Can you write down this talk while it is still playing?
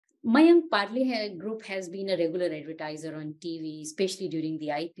Mayank Group has been a regular advertiser on TV, especially during the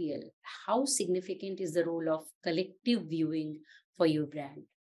IPL. How significant is the role of collective viewing for your brand?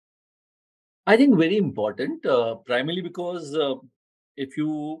 I think very important, primarily because if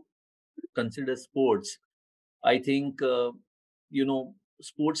you consider sports, I think,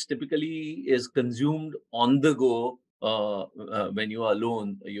 sports typically is consumed on the go when you are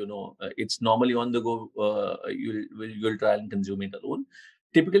alone. It's normally on the go. You'll try and consume it alone.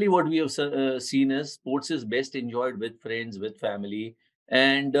 Typically, what we have seen is sports is best enjoyed with friends, with family,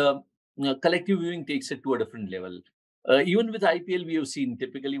 and collective viewing takes it to a different level. Even with IPL, we have seen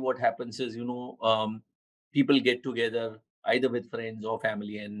typically what happens is, people get together either with friends or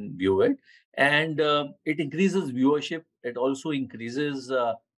family and view it, and it increases viewership. It also increases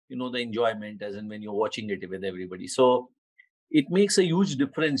the enjoyment, as in when you're watching it with everybody. So it makes a huge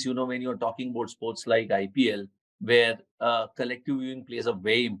difference, when you're talking about sports like IPL, where collective viewing plays a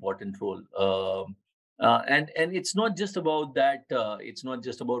very important role. And it's not just about that. It's not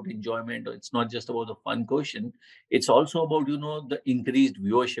just about enjoyment, or it's not just about the fun quotient. It's also about the increased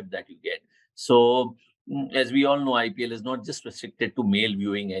viewership that you get. So as we all know, IPL is not just restricted to male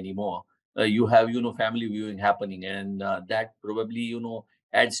viewing anymore. You have family viewing happening, and that probably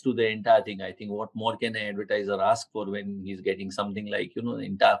adds to the entire thing. I think what more can an advertiser ask for when he's getting something like, the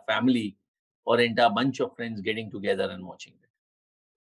entire family or entire bunch of friends getting together and watching it?